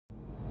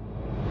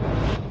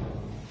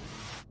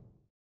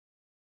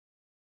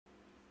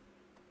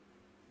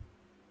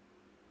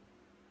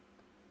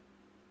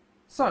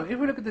So if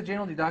we look at the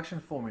general deduction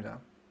formula,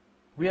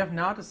 we have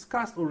now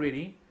discussed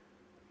already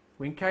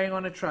when carrying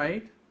on a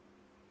trade,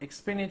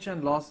 expenditure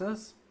and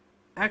losses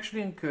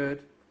actually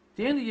incurred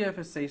during the year of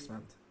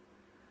assessment.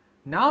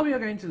 Now we are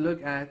going to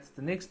look at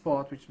the next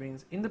part, which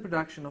means in the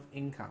production of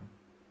income.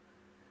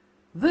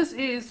 This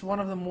is one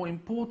of the more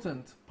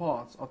important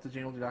parts of the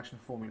general deduction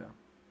formula.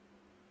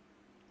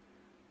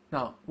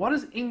 Now, what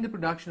does in the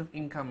production of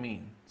income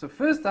mean? So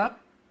first up,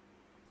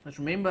 let's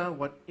remember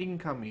what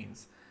income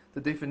means. The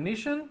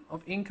definition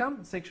of income,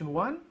 section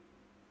 1,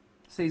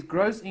 says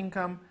gross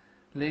income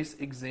less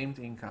exempt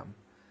income.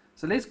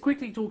 So let's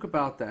quickly talk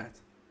about that.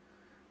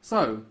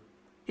 So,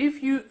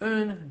 if you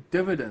earn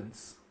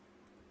dividends,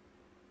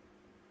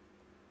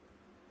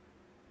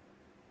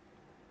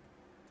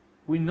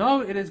 we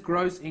know it is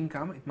gross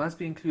income, it must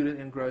be included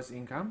in gross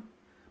income.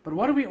 But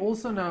what do we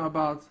also know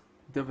about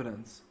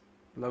dividends,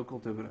 local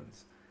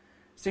dividends?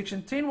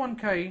 Section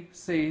 10.1k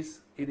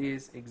says it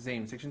is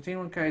exempt. Section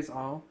 10.1k is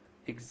our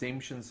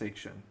exemption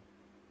section.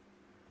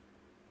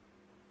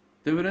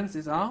 Dividends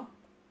is our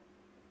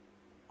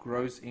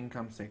gross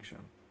income section.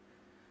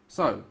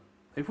 So,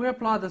 if we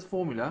apply this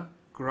formula,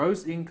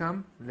 gross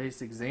income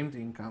less exempt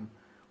income,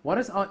 what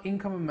is our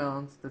income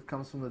amount that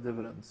comes from the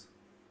dividends?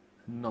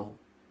 Null.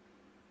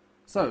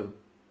 So,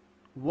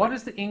 what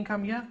is the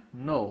income here?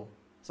 Null.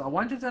 So I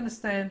want you to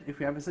understand, if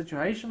we have a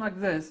situation like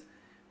this,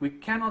 we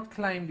cannot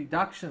claim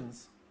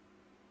deductions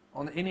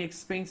on any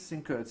expenses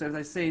incurred. So as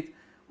I said,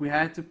 we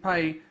had to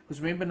pay,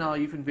 because remember now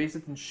you've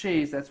invested in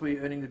shares, that's where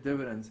you're earning the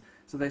dividends.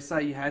 So they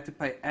say you had to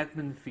pay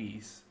admin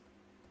fees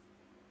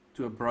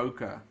to a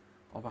broker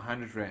of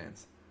 100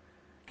 rands.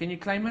 Can you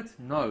claim it?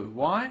 No.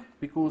 Why?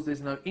 Because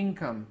there's no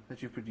income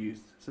that you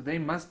produced. So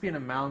there must be an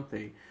amount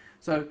there.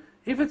 So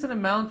if it's an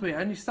amount where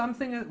only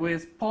something where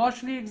it's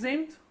partially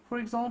exempt, for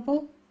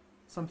example,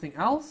 something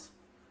else,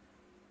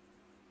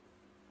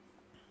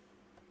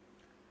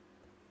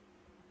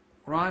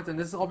 right, and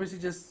this is obviously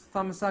just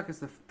thumbs up, it's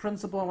the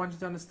principle I want you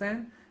to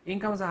understand.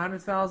 Income is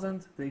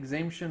 100,000, the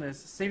exemption is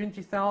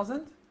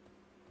 70,000.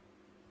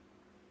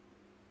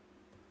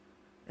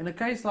 In a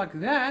case like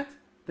that,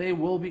 there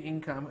will be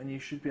income and you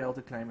should be able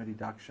to claim a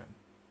deduction.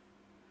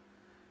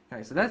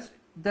 Okay, so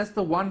that's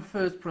the one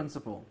first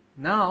principle.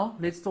 Now,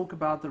 let's talk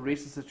about the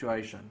rest of the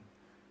situation.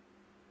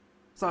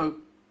 So,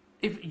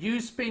 if you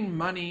spend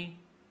money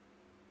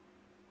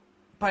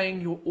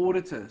paying your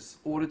auditors,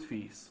 audit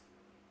fees,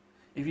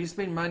 if you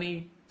spend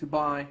money to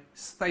buy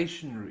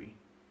stationery,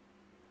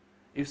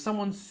 if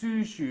someone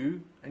sues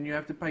you and you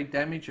have to pay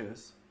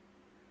damages,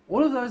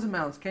 all of those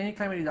amounts, can you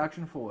claim a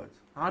deduction for it?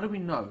 How do we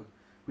know?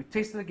 We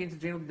test it against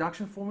the general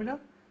deduction formula,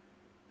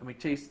 and we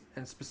test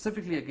and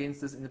specifically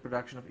against this in the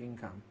production of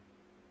income.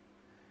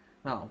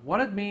 Now, what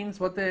it means,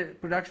 what the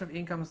production of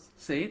income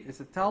said, is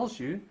it tells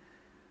you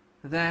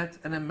that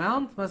an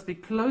amount must be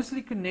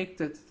closely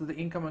connected to the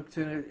income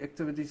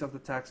activities of the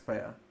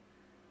taxpayer.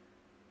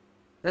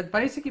 That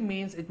basically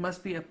means it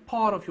must be a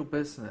part of your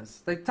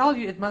business. They tell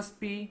you it must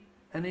be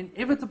an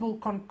inevitable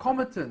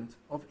concomitant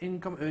of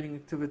income earning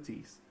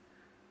activities.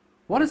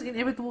 What does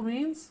inevitable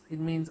means? It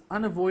means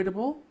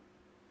unavoidable.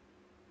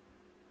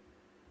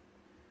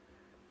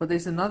 But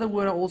there's another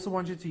word I also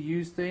want you to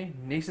use there,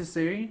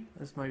 necessary,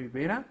 this may be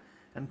better,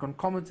 and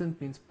concomitant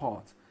means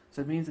part.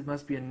 So it means it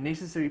must be a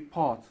necessary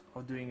part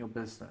of doing your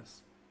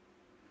business.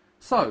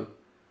 So,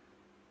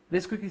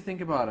 let's quickly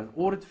think about it.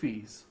 Audit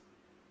fees.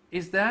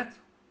 Is that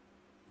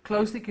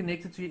closely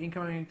connected to your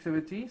income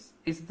activities?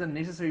 Is it a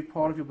necessary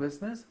part of your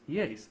business?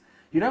 Yes.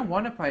 You don't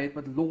want to pay it,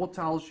 but law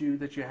tells you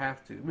that you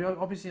have to. We are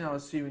obviously now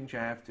assuming that you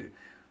have to.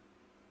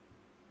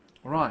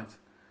 Right.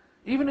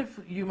 Even if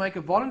you make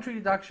a voluntary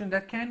deduction,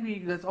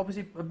 that's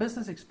obviously a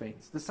business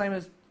expense. The same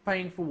as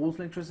paying for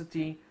water,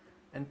 electricity,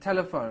 and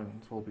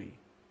telephones will be.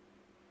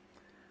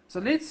 So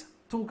let's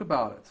talk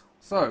about it.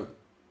 So,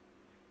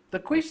 the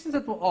questions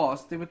that were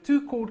asked, there were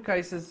two court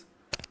cases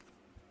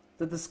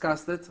that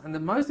discussed it, and the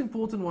most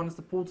important one is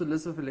the Port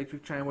Elizabeth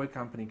Electric Tramway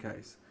Company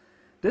case.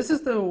 This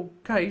is the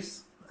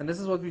case, and this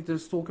is what we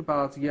just talk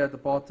about here at the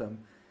bottom,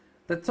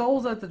 that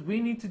tells us that we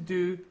need to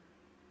do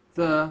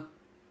the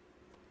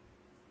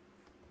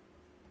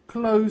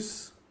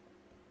close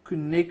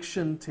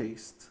connection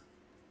test.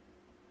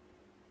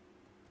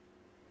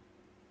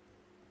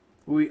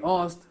 We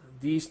asked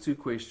these two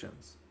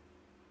questions.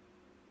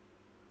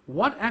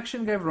 What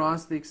action gave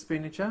rise to the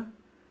expenditure,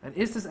 and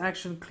is this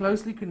action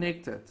closely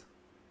connected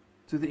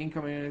to the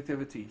income and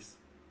activities?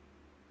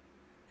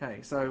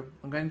 Okay, so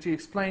I'm going to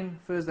explain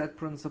first that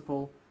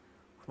principle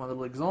with my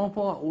little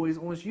example I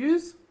always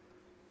use,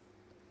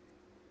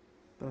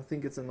 but I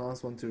think it's a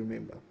nice one to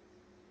remember.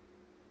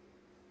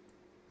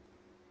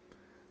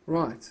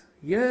 Right,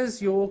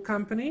 here's your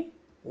company,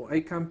 or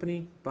a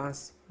company,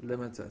 Bus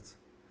Limited.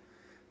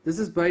 This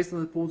is based on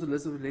the Port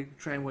Elizabeth Electric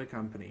Tramway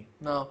Company.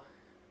 Now,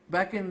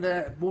 back in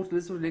the Port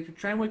Elizabeth Electric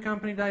Tramway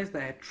Company days,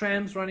 they had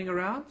trams running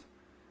around,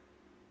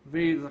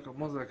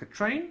 almost like a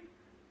train.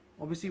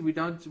 Obviously, we're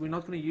not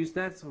going to use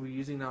that, so we're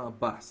using now a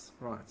bus.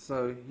 Right,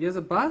 so here's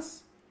a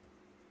bus,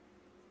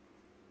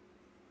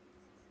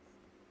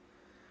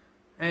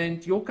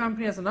 and your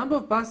company has a number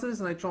of buses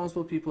and they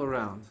transport people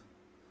around.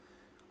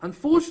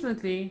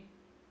 Unfortunately,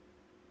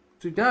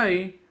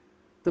 today,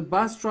 the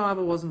bus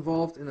driver was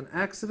involved in an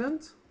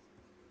accident.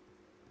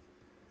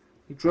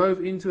 He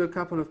drove into a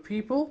couple of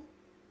people,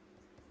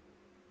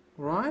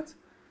 right?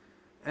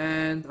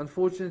 And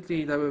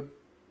unfortunately, they were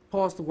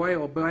passed away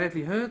or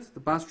badly hurt.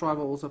 The bus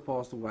driver also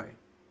passed away.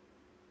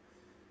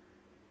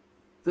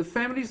 The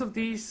families of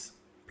these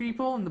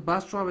people and the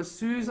bus driver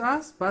sues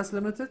us, Bus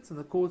Limited, and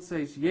the court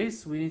says,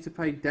 yes, we need to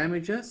pay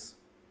damages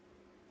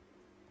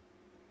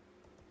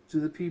to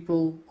the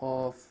people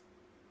of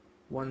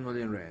 1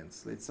 million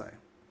rands, let's say,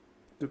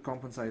 to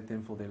compensate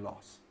them for their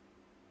loss.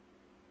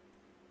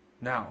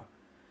 Now,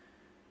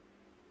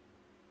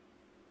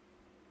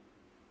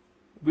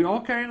 we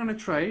are carrying on a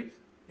trade.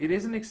 It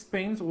is an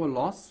expense or a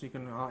loss, you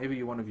can however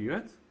you want to view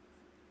it,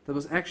 that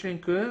was actually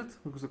incurred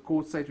because the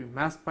court said we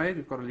must pay it,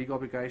 we've got a legal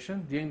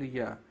obligation during the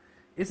year.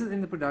 Is it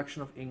in the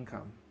production of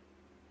income?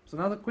 So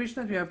now the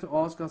question that we have to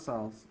ask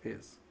ourselves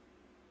is,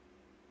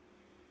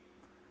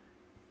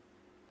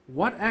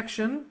 what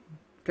action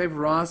gave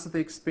rise to the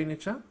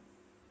expenditure?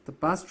 The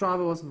bus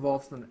driver was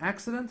involved in an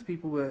accident,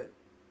 people were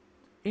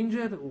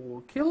injured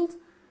or killed,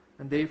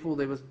 and therefore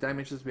there was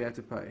damages we had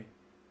to pay.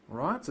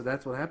 Alright, so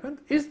that's what happened.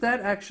 Is that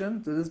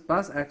action, to this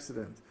bus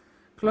accident,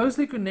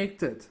 closely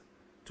connected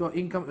to our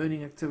income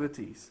earning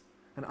activities?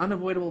 An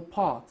unavoidable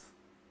part,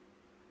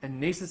 a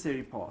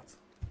necessary part?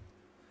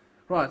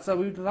 Right, so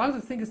we'd like to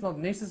think it's not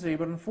necessary,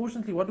 but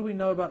unfortunately, what do we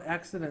know about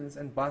accidents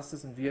and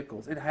buses and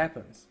vehicles? It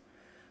happens.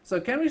 So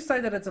can we say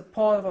that it's a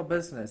part of our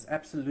business?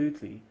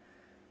 Absolutely.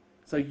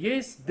 So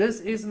yes, this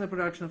is in the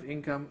production of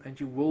income, and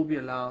you will be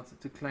allowed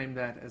to claim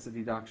that as a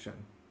deduction.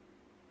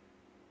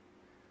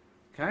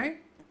 Okay?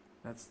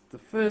 That's the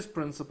first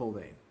principle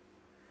then.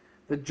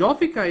 The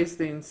Joffe case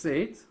then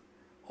said,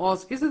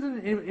 ask, is it an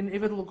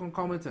inevitable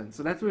concomitant?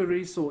 So that's what we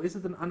already saw. Is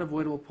it an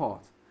unavoidable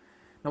part?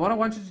 Now what I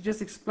want you to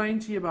just explain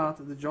to you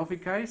about the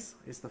Joffe case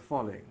is the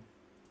following.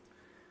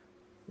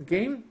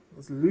 Again,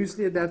 it's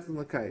loosely adapted on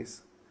the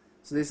case.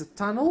 So there's a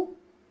tunnel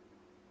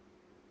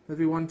that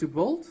we want to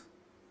build,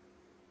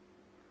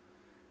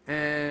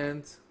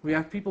 and we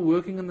have people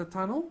working in the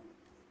tunnel.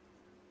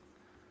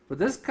 But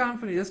this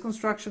company, this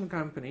construction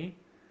company,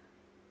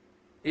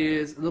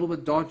 is a little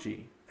bit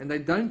dodgy, and they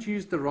don't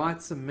use the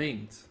right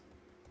cement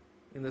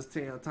in this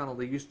tunnel.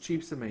 They use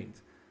cheap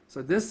cement.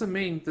 So this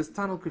cement, this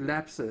tunnel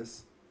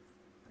collapses,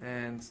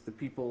 and the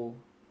people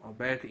are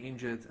badly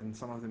injured, and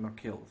some of them are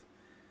killed.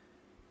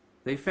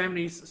 Their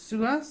families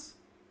sue us.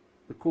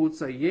 The court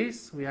say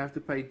yes, we have to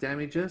pay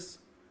damages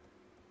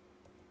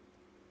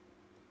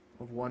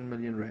of 1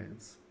 million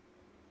rands.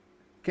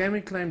 Can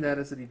we claim that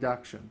as a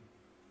deduction?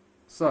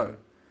 So,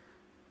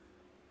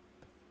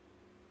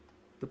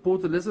 the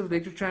Port Elizabeth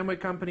Electric Tramway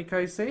Company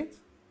case said,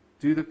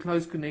 do the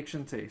close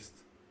connection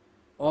test.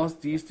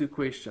 Ask these two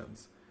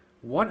questions.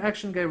 What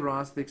action gave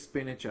rise to the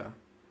expenditure?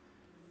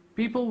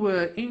 People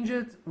were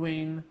injured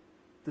when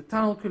the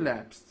tunnel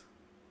collapsed.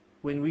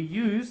 When we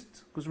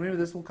used, because remember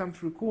this will come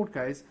through court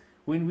case,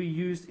 when we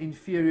used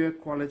inferior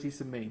quality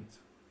cement.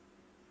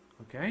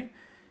 Okay?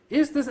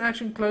 Is this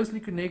action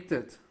closely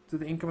connected to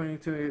the income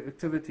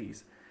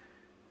activities?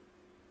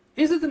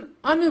 Is it an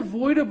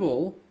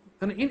unavoidable,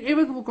 an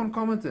inevitable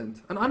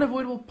concomitant, an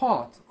unavoidable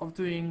part of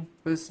doing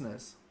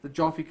business? The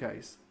Joffe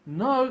case.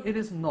 No, it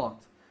is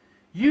not.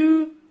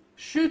 You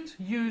should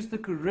use the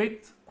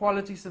correct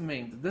quality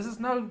cement. This is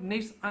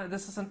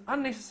an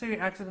unnecessary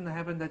accident that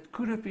happened that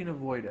could have been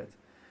avoided.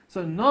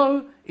 So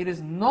no, it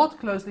is not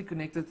closely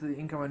connected to the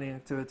income earning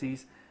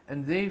activities,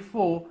 and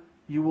therefore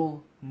you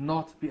will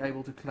not be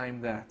able to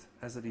claim that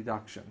as a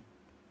deduction.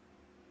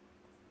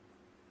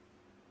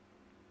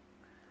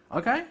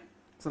 Okay,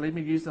 so let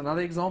me use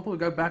another example. We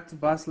go back to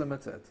Bus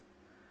Limited.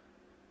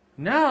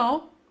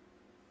 Now,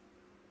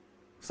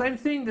 same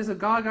thing, there's a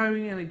guy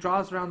going and he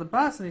drives around the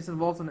bus and he's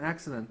involved in an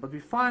accident, but we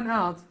find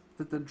out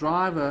that the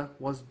driver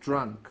was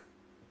drunk.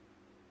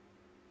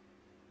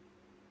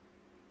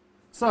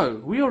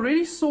 So, we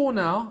already saw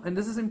now, and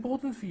this is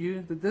important for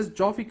you, that this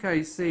Joffe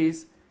case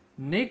says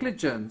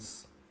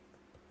negligence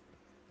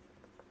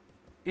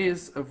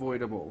is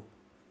avoidable.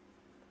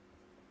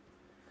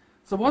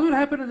 So what would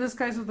happen in this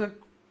case with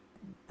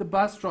the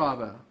bus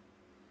driver?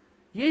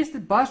 Yes, the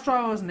bus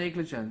driver was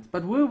negligent,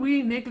 but were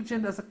we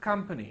negligent as a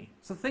company?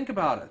 So think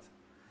about it.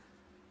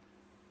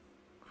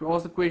 If we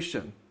ask the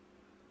question,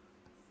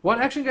 what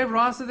action gave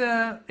rise to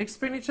the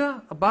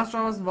expenditure? A bus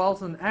driver was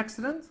involved in an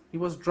accident. He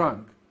was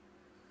drunk.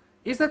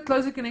 Is that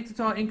closely connected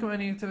to our income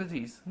earning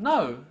activities?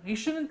 No, he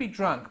shouldn't be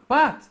drunk.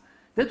 But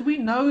did we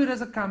know it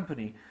as a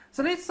company?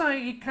 So let's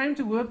say he came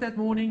to work that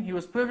morning, he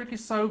was perfectly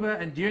sober,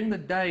 and during the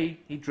day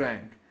he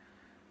drank.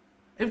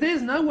 If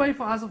there's no way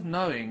for us of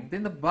knowing,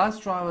 then the bus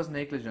driver was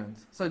negligent.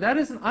 So that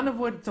is an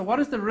unavoidable. So what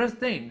is the risk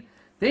then?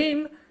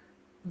 Then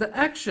the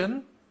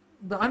action,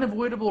 the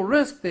unavoidable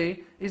risk there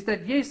is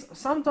that yes,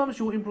 sometimes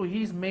your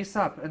employees mess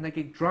up and they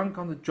get drunk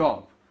on the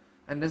job,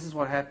 and this is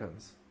what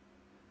happens.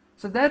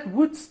 So that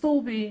would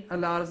still be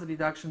allowed as a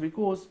deduction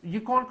because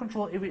you can't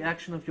control every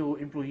action of your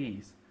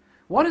employees.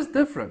 What is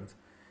different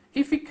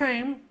If he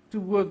came to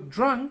work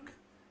drunk,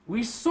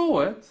 we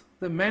saw it,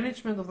 the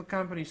management of the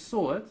company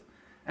saw it,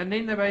 and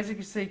then they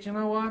basically said, you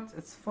know what,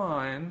 it's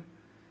fine,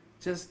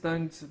 just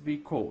don't be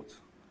caught.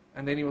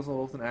 And then he was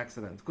involved in an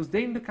accident, because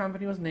then the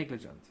company was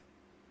negligent.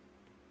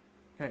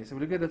 Okay, so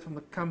we look at it from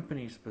the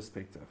company's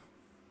perspective.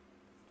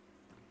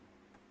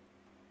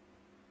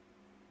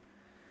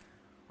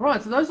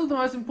 Right, so those are the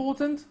most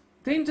important.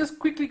 Then just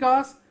quickly,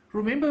 guys,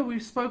 remember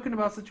we've spoken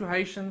about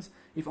situations.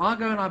 If I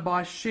go and I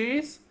buy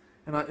shares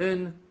and I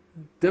earn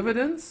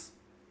dividends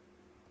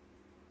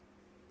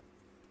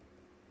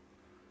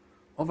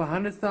of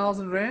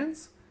 100,000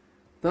 rands,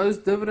 those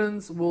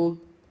dividends will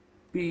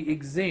be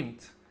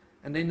exempt,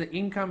 and then the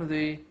income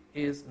there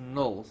is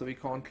null, so we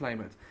can't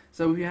claim it.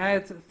 So we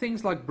had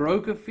things like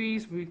broker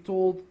fees, we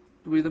told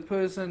where the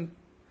person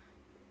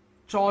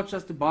charged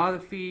us to buy the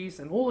fees,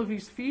 and all of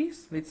these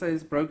fees, let's say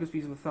it's broker's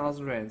fees of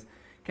 1,000 rands.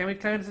 Can we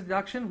claim it as a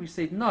deduction? We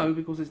said no,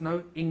 because there's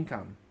no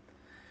income.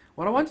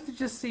 What I wanted to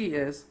just see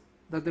is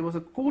that there was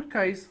a court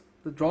case,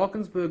 the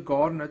Drakensberg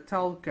Garden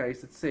Hotel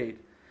case, that said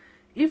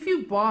if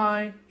you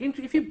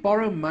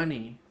borrow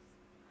money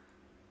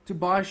to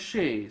buy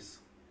shares,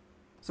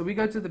 so we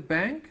go to the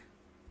bank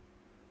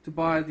to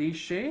buy these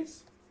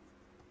shares,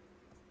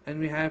 and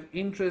we have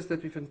interest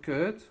that we've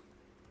incurred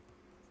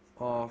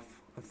of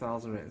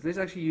 1,000 rands. Let's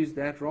actually use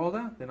that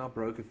rather than our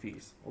broker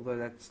fees, although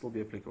that still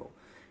be applicable.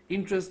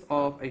 Interest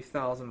of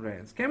 1,000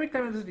 rands. Can we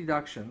claim it as a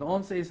deduction? The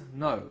answer is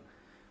no.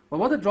 But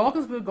what the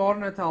Drakensberg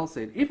Garden Hotel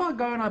said, if I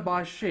go and I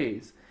buy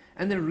shares,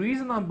 and the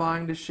reason I'm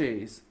buying the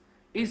shares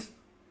is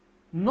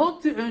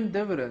not to earn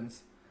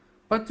dividends,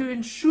 but to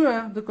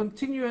ensure the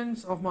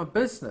continuance of my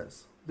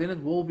business, then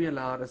it will be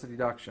allowed as a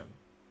deduction.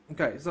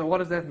 Okay, so what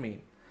does that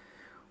mean?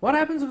 What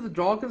happens with the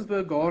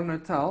Drakensberg Garden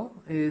Hotel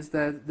is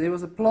that there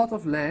was a plot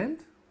of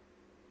land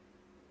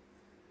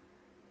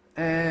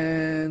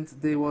and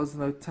there was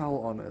an hotel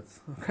on it.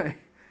 Okay,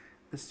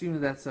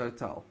 assume that's a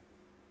hotel.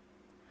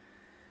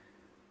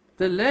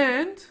 The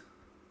land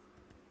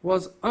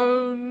was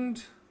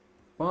owned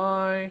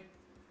by,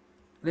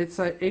 let's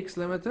say, X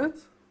Limited,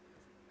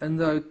 and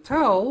the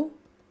hotel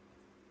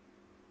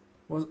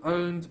was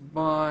owned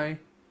by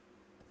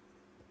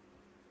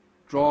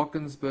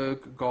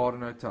Drakensberg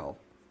Garden Hotel.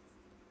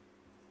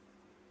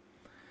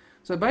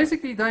 So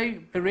basically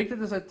they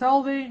erected this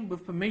hotel there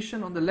with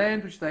permission on the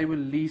land which they were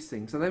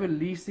leasing. So they were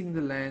leasing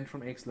the land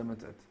from X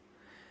Limited.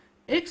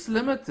 X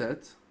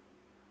Limited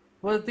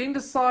was then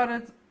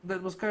decided that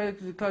it was going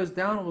to close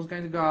down or was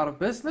going to go out of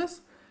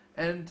business,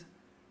 and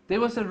there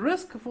was a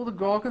risk for the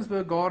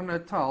Drakensberg Garden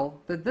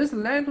Hotel that this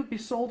land would be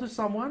sold to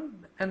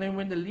someone, and then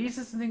when the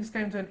leases and things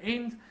came to an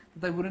end,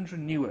 that they wouldn't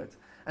renew it.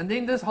 And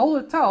then this whole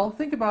hotel,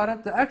 think about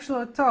it, the actual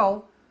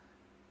hotel,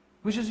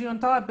 which is your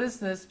entire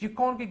business, you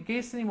can't get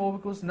guests anymore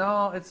because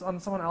now it's on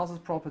someone else's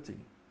property.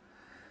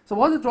 So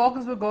what the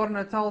Drakensberg Garden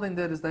Hotel then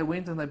did is they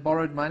went and they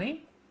borrowed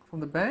money from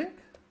the bank,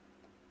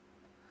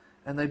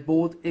 and they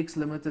bought X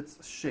Limited's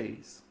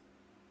shares.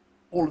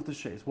 All of the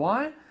shares.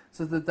 Why?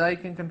 So that they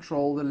can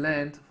control the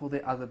land for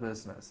their other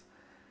business.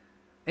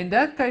 In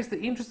that case, the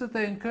interest that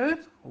they incurred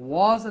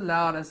was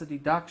allowed as a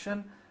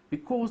deduction,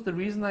 because the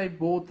reason they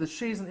bought the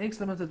shares in X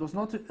Limited was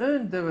not to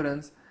earn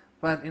dividends,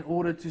 but in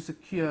order to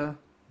secure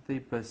their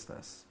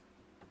business.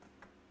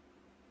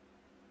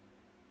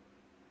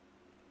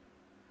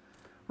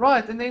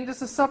 Right, and then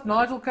just a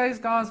sub-Nigel case,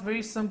 guys,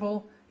 very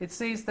simple. It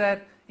says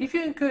that if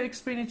you incur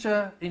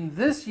expenditure in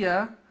this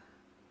year,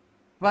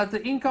 but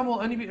the income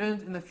will only be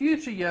earned in the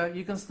future year,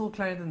 you can still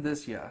claim it in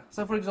this year.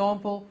 So for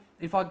example,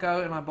 if I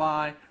go and I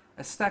buy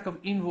a stack of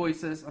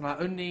invoices and I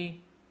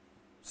only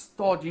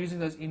start using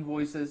those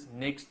invoices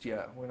next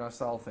year when I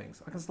sell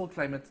things, I can still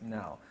claim it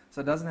now.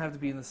 So it doesn't have to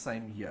be in the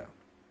same year.